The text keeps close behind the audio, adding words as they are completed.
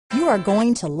you are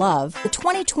going to love the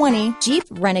 2020 Jeep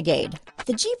Renegade.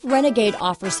 The Jeep Renegade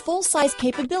offers full-size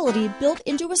capability built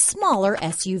into a smaller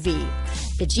SUV.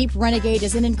 The Jeep Renegade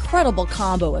is an incredible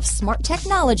combo of smart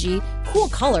technology, cool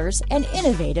colors, and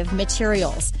innovative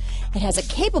materials. It has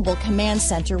a capable command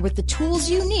center with the tools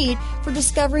you need for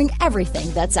discovering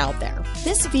everything that's out there.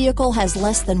 This vehicle has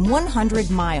less than 100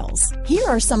 miles. Here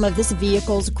are some of this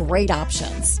vehicle's great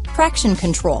options: traction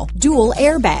control, dual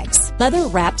airbags,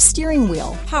 leather-wrapped steering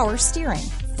wheel, power steering,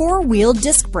 four-wheel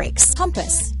disc brakes,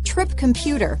 compass, trip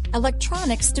computer,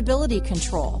 electronic stability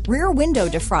control, rear window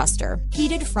defroster,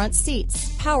 heated front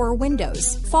seats, power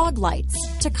windows, fog lights,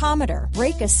 tachometer,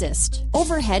 brake assist,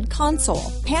 overhead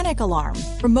console, panic alarm,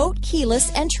 remote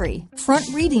keyless entry, front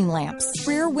reading lamps,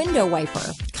 rear window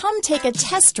wiper. Come take a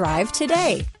test drive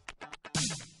today.